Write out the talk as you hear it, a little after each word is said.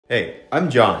Hey, I'm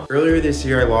John. Earlier this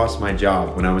year I lost my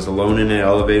job when I was alone in an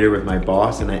elevator with my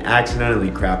boss and I accidentally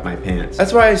crapped my pants.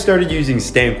 That's why I started using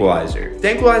Stanquilizer.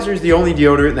 Stanquilizer is the only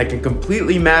deodorant that can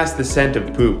completely mask the scent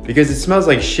of poop because it smells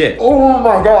like shit. Oh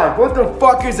my god, what the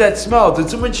fuck is that smell? Did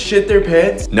someone shit their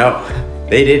pants? No,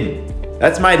 they didn't.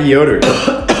 That's my deodorant.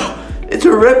 It's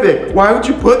horrific. Why would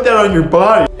you put that on your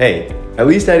body? Hey, at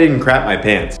least I didn't crap my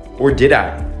pants. Or did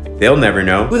I? They'll never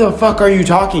know. Who the fuck are you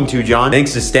talking to, John?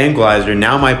 Thanks to Stanquilizer,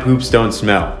 now my poops don't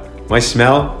smell. My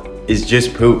smell is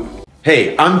just poop.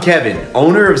 Hey, I'm Kevin,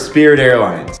 owner of Spirit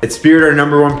Airlines. At Spirit, our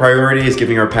 #1 priority is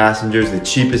giving our passengers the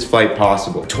cheapest flight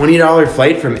possible. $20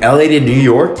 flight from LA to New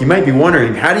York? You might be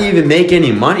wondering, how do you even make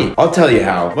any money? I'll tell you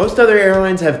how. Most other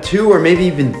airlines have 2 or maybe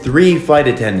even 3 flight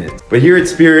attendants. But here at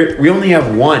Spirit, we only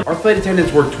have 1. Our flight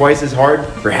attendants work twice as hard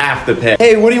for half the pay.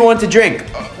 Hey, what do you want to drink?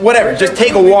 Whatever, just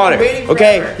take a water,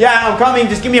 okay? Yeah, I'm coming,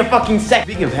 just give me a fucking sec.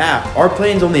 Speaking of half, our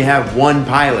planes only have 1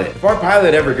 pilot. If our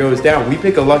pilot ever goes down, we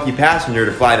pick a lucky passenger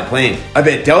to fly the plane. I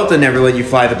bet Delta never let you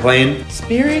fly the plane.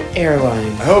 Spirit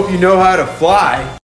Airlines. I hope you know how to fly.